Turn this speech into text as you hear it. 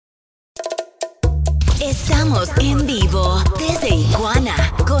Estamos en vivo desde Iguana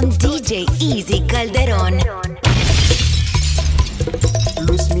con DJ Easy Calderon.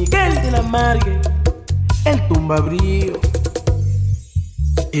 Luis Miguel de la Margue, el tumbabrío.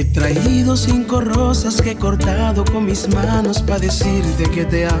 He traído 5 rosas que he cortado con mis manos para decirte que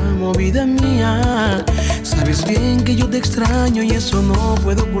te amo, vida mía. Sabes bien que yo te extraño y eso no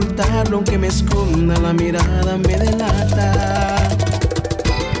puedo ocultarlo, aunque me esconda la mirada me delata.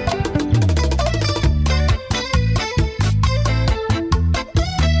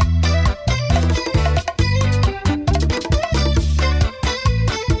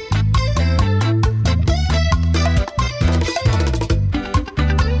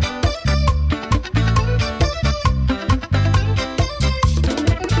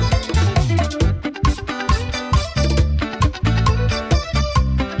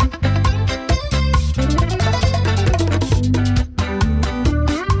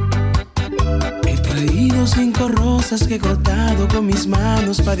 Que he cortado con mis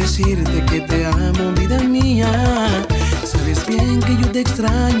manos para decirte que te amo, vida mía. Sabes bien que yo te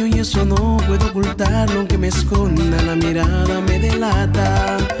extraño y eso no puedo ocultarlo, aunque me esconda la mirada me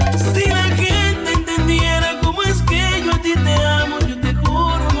delata. Si la gente entendiera cómo es que yo a ti te amo, yo te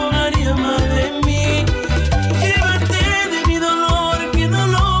juro no hablaría mal de mí. Llévate de mi dolor que no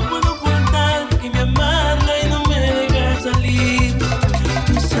lo puedo ocultar, que me amarga y no me deja salir.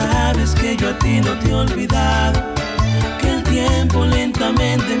 Tú sabes que yo a ti no te he olvidado, tiempo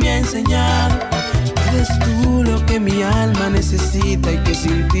lentamente me ha enseñado. Eres tú lo que mi alma necesita y que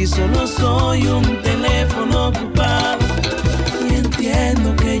sin ti solo soy un teléfono ocupado. Y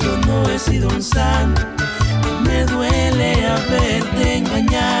entiendo que yo no he sido un santo, me duele haberte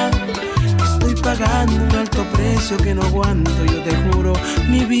engañado. Estoy pagando un alto precio que no aguanto, yo te juro,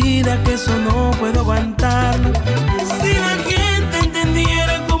 mi vida, que eso no puedo aguantarlo. Si la gente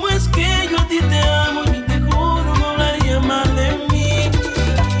entendiera cómo es que yo a ti te amo, yo te juro no hablaría mal de mí.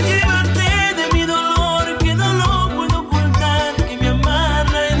 Llévate de mi dolor que no lo puedo ocultar, que me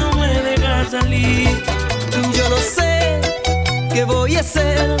amarra y no me deja salir. Yo no sé qué voy a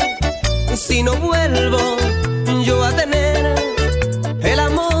hacer si no vuelvo yo a tener el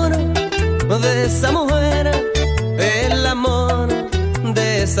amor de esa mujer, el amor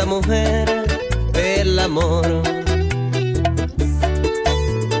de esa mujer, el amor.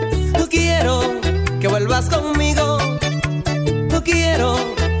 No quiero que vuelvas conmigo, no quiero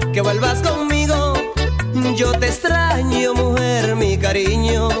que vuelvas conmigo. Yo te extraño, mujer, mi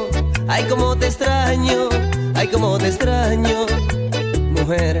cariño. Ay, cómo te extraño, ay, cómo te extraño,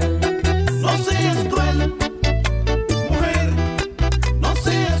 mujer. No seas cruel, mujer, no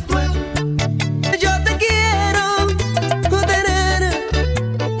seas cruel. Yo te quiero tener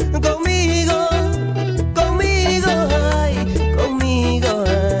conmigo, conmigo,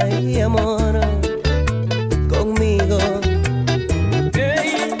 ay, amor, conmigo.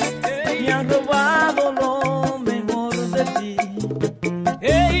 Hey, me han robado lo mejor de ti.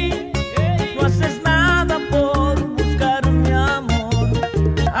 Hey, no haces nada por buscar mi amor.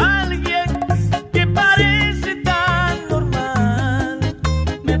 Alguien que parece tan normal.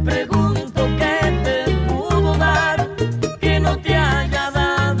 Me pregunto qué te pudo dar que no te haya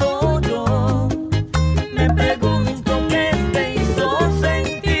dado yo. Me pregunto qué te hizo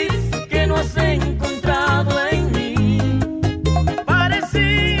sentir que no has encontrado en mí.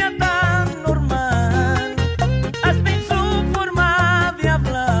 Parecía tan normal hasta en su forma de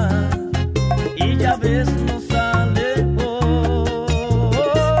hablar, y ya ves no sale hoy.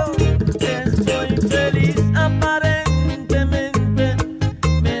 Estoy feliz aparentemente,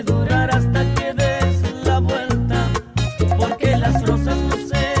 me durará hasta que des la vuelta, porque las rosas no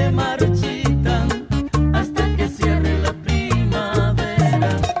se marchitan hasta que cierre la primavera.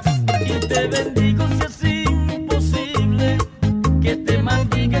 Y te bendigo si es imposible que te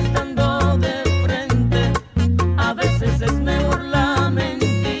maldiga estando de frente. A veces es mejor la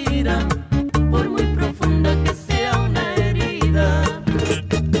mentira, por muy profunda que sea una herida.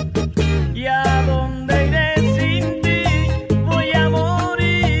 ¿Y a dónde iré sin ti? Voy a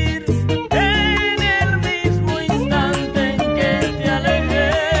morir en el mismo instante en que te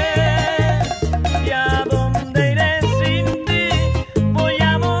alejes. ¿Y a dónde iré sin ti? Voy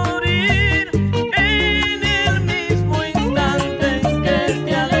a morir en el mismo instante en que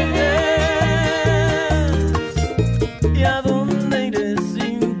te alejes. ¿Y a dónde iré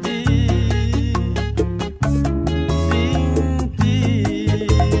sin ti? Sin ti.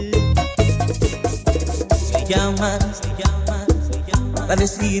 Me llamas para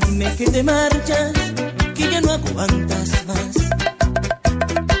decirme que te marchas, que ya no aguantas más,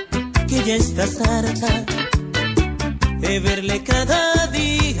 que ya estás harta de verle cada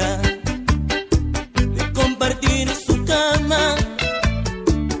día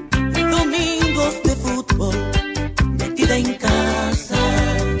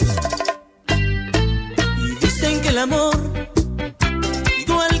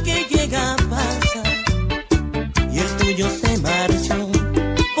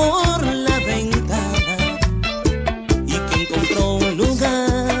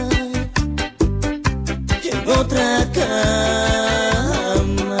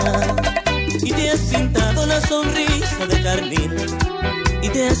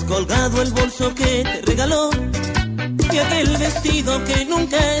has colgado el bolso que te regaló y aquel vestido que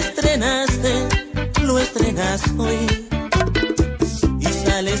nunca estrenaste, lo estrenas hoy. Y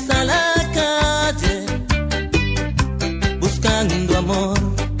sales a la calle buscando amor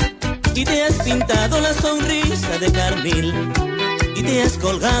y te has pintado la sonrisa de carmín y te has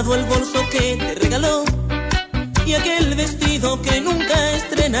colgado el bolso que te regaló y aquel vestido que nunca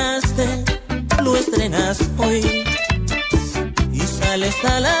estrenaste, lo estrenas hoy. Y sales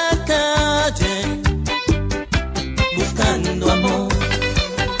a la calle buscando amor.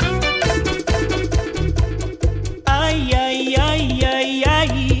 Ay, ay, ay, ay,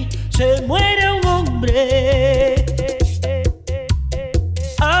 ay, se muere un hombre.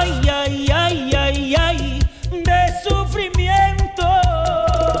 Ay, ay, ay, ay, ay, de sufrimiento.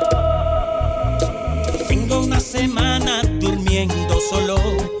 Tengo una semana durmiendo solo,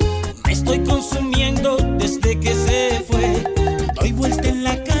 me estoy consumiendo desde que se fue. Doy vuelta en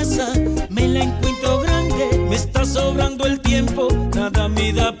la casa, me la encuentro grande, me está sobrando el tiempo, nada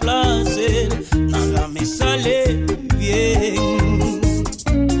me da placer, nada me sale bien.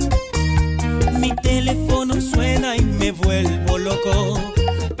 Mi teléfono suena y me vuelvo loco,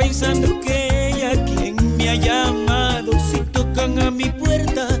 pensando que ella quien me ha llamado. Si tocan a mi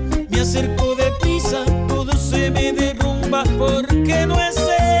puerta, me acerco deprisa, todo se me derrumba porque no es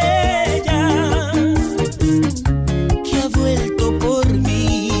ella que ha vuelto por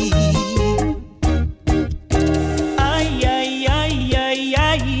mí. Ay, ay, ay, ay,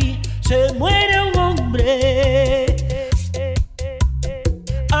 ay, se muere un hombre.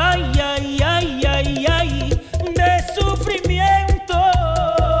 Ay, ay, ay, ay, ay, de sufrimiento.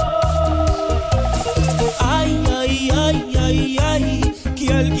 Ay, ay, ay, ay, ay,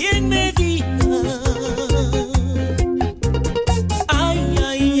 que alguien me diga. Ay,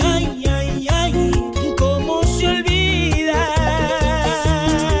 ay, ay, ay, ay, cómo se olvida.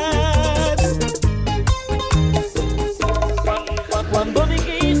 Cuando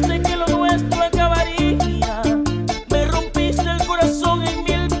dijiste que lo nuestro acabaría, me rompiste el corazón en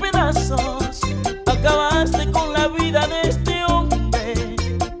mil pedazos. Acabaste con la vida de este hombre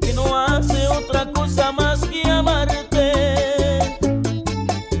que no hace otra cosa más que amarte.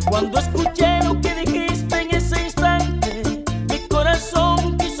 Cuando escuché lo que dijiste en ese instante, mi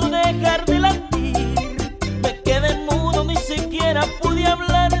corazón quiso dejar de latir. Me quedé mudo, ni siquiera pude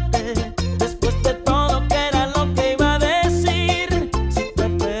hablarte. Después de todo, ¿qué era lo que iba a decir si te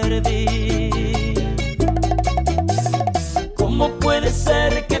perdí? ¿Cómo puede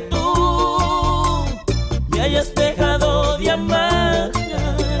ser que tú me hayas dejado de amar?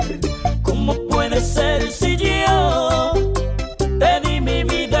 ¿Cómo puede ser si yo te di mi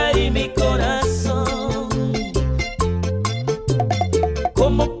vida y mi corazón?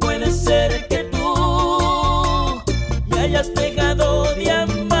 ¿Cómo puede ser que tú me hayas dejado de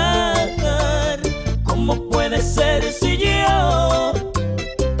amar? ¿Cómo puede ser si yo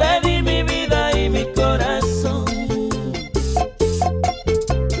te di mi vida y mi corazón?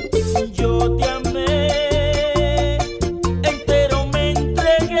 Yo te amé, entero me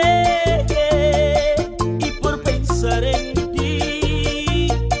entregué, y por pensar en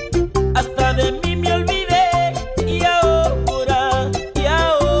ti, hasta de mí me olvidé. Y ahora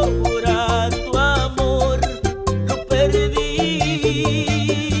tu amor lo perdí.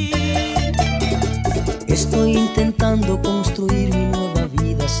 Estoy intentando construir mi nueva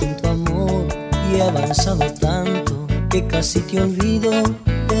vida sin tu amor y he avanzado tanto que casi te olvido,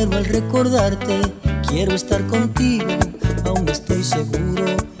 pero al recordarte quiero estar contigo. Aún estoy seguro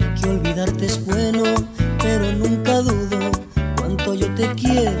que olvidarte es bueno, pero nunca dudo cuánto yo te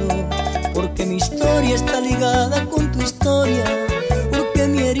quiero, porque mi historia está ligada con tu historia, porque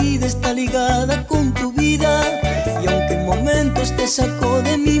mi herida está ligada con tu vida. Y aunque en momentos te sacó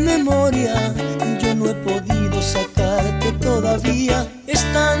de mi memoria, yo no he podido sacarte todavía. Es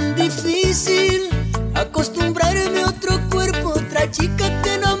tan difícil acostumbrarme a otro cuerpo, otra chica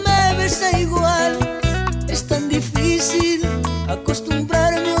que no me besa igual. Es tan difícil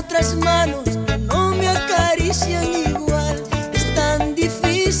acostumbrarme a otras manos que no me acarician igual. Es tan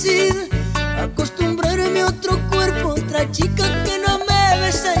difícil acostumbrarme a otro cuerpo, otra chica que no me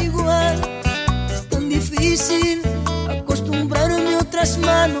besa igual. Es tan difícil acostumbrarme a otras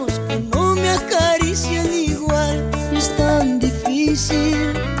manos que no me acarician igual. Es tan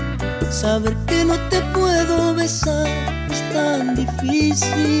difícil saber que no te puedo besar. Es tan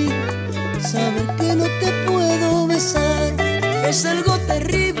difícil saber que no te puedo besar. Es algo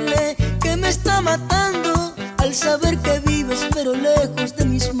terrible que me está matando al saber que vives pero lejos de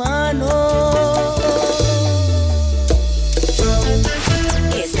mis manos.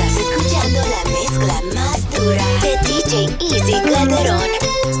 Estás escuchando la mezcla más dura de DJ Easy Calderon.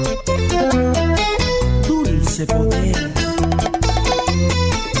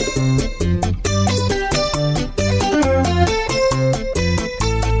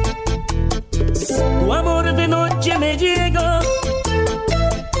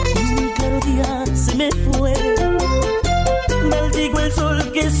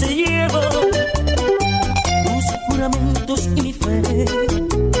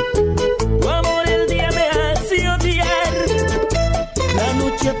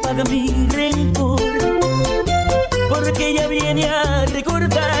 guarda mi rencor, porque ella viene a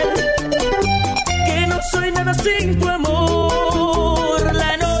recordar que no soy nada sin tu amor.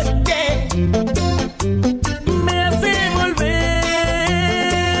 La noche me hace volver,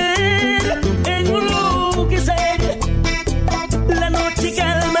 enloquecer. La noche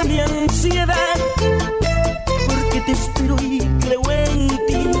calma mi ansiedad, porque te espero y creo en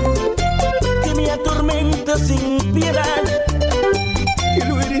ti, que me atormenta sin piedad, que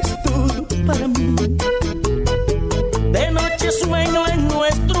lo eres todo para mí. De noche sueño en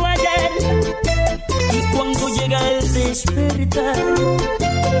nuestro ayer, y cuando llega el despertar,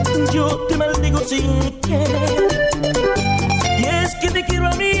 yo te maldigo sin querer. Y es que te quiero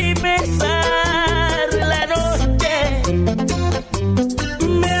a mi pesar. La noche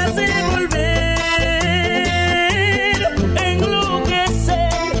me hace volver, enloquecer.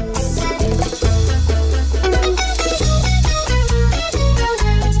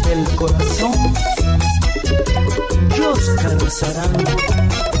 El corazón, Dios causarán.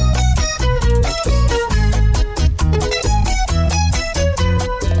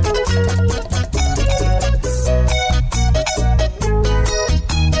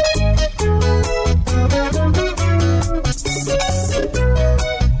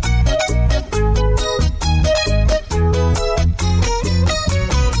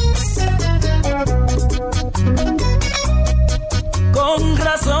 Con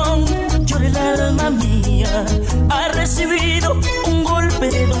razón llora el alma mía, ha recibido un golpe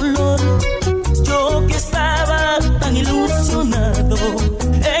de dolor. Yo que estaba tan ilusionado,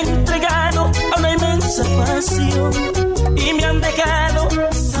 entregado a una inmensa pasión, y me han dejado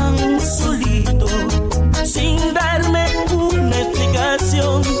tan solito, sin darme una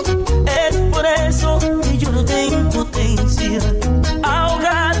explicación. Es por eso que lloro de impotencia,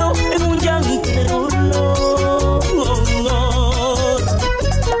 ahogado en un llanto de dolor.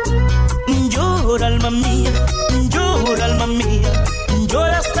 Llora alma mía,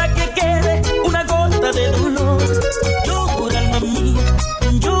 llora hasta que quede una gota de dolor. Llora alma mía,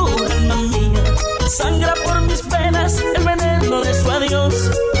 sangra por mis penas el veneno de su adiós.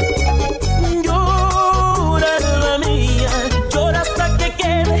 Llora alma mía, llora hasta que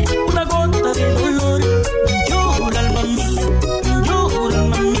quede una gota de dolor. Llora alma mía,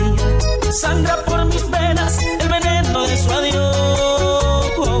 sangra por mis penas el veneno de su adiós.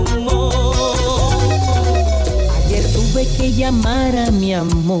 Tuve que llamar a mi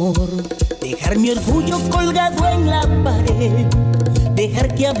amor, dejar mi orgullo colgado en la pared,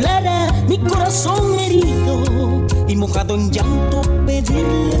 dejar que hablara mi corazón herido y mojado en llanto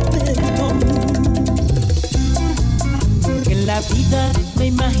pedirle perdón. Que en la vida me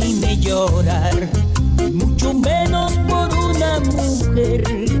imaginé llorar, y mucho menos por una mujer,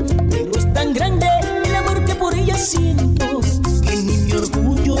 pero es tan grande el amor que por ella siento, que ni mi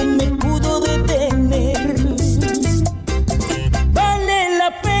orgullo me pudo detener.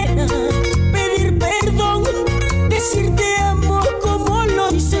 Pedir perdón, decir te amo como lo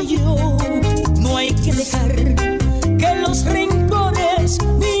hice yo. No hay que dejar que los rencores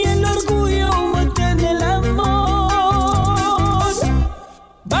ni el orgullo maten el amor.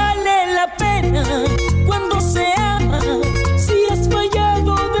 Vale la pena cuando se ama, si has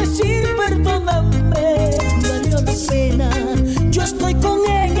fallado decir perdóname. Valió la pena, yo estoy con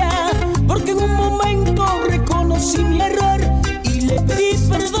ella, porque en un momento reconocí mi error y le pedí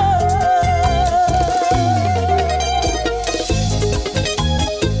perdón.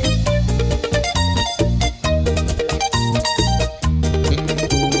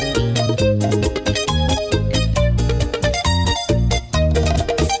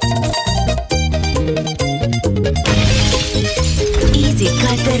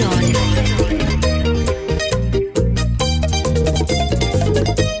 Calderon.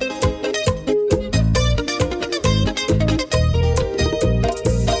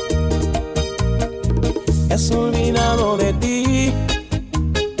 Has olvidado de ti,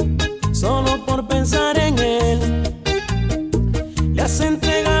 solo por pensar en él. Le has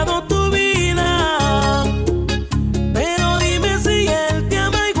entregado tu vida, pero dime si él te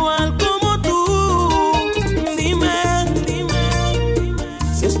ama igual como tú. Dime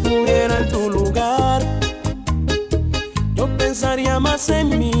si estuviera en tu lugar, yo pensaría más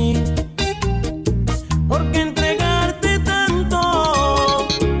en mí. Porque entregarte tanto,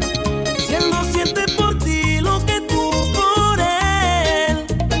 si él no siente por ti lo que tú por él.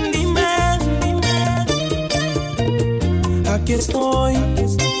 Dime, aquí estoy,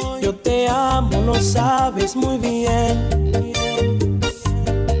 yo te amo, lo sabes muy bien.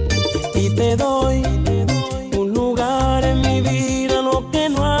 Y te doy un lugar en mi vida, lo que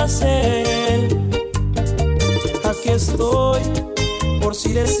no hace él. Aquí estoy, por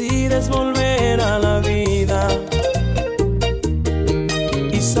si decides volver a la vida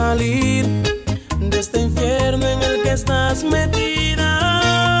y salir de este infierno en el que estás metida.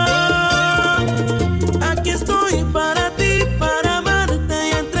 Aquí estoy para ti, para amarte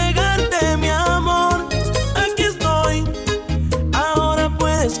y entregarte mi amor. Aquí estoy, ahora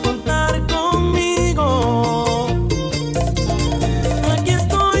puedes contar conmigo. Aquí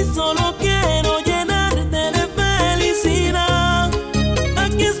estoy, solo quiero llenarte de felicidad.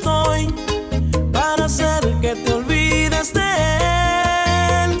 Aquí estoy para hacer que te olvides de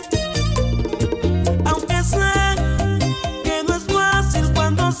él. Aunque sé que no es fácil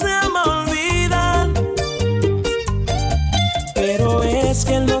cuando se ama olvidar, pero es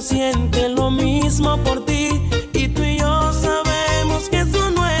que él no siente lo mismo por ti, y tú y yo sabemos que eso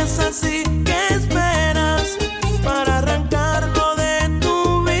no es así. ¿Qué esperas para arrancarlo de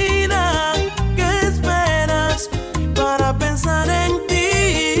tu vida? ¿Qué esperas para pensar en ti?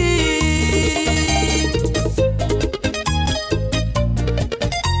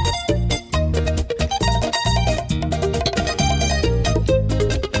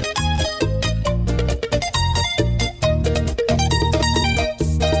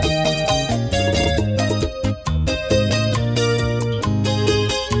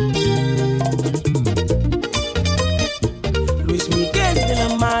 Luis Miguel de la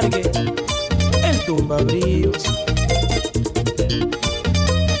Margue, el tumbabríos.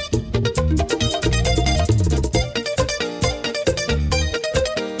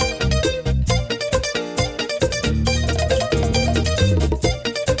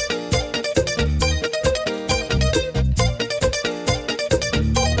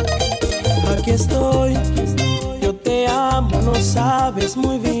 Aquí estoy, yo te amo, lo sabes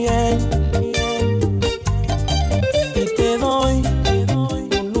muy bien. Y te doy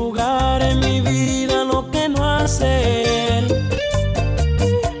un lugar en mi vida, lo que no hace él.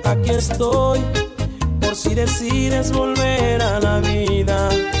 Aquí estoy, por si decides volver a la vida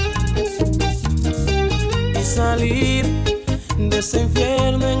y salir de ese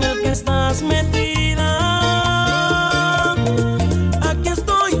infierno en el que estás metida. Aquí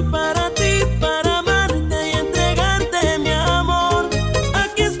estoy para ti, para amarte y entregarte mi amor.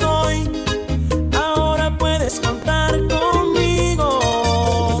 Aquí estoy, ahora puedes contar conmigo.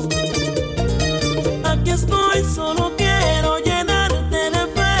 Aquí estoy, solo quiero llenarte de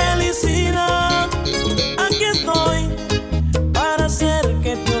felicidad. Aquí estoy para hacer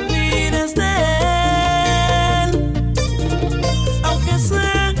que te olvides de él. Aunque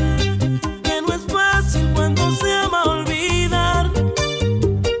sé que no es fácil cuando se ama olvidar,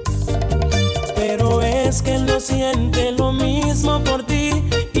 pero es que él no siente lo mismo por ti,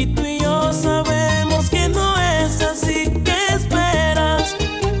 y tú y yo sabemos que no es así. ¿Qué esperas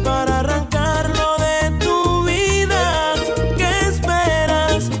para arrancarlo de tu vida? ¿Qué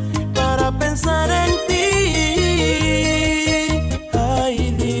esperas para pensar en ti?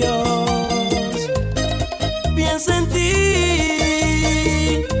 Ay, Dios, piensa en ti,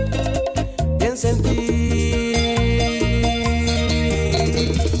 piensa en ti.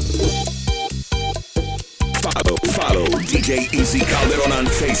 Follow DJ Easy Calderon on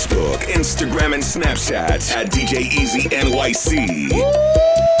Facebook, Instagram, and Snapchat at DJ EasyNYC.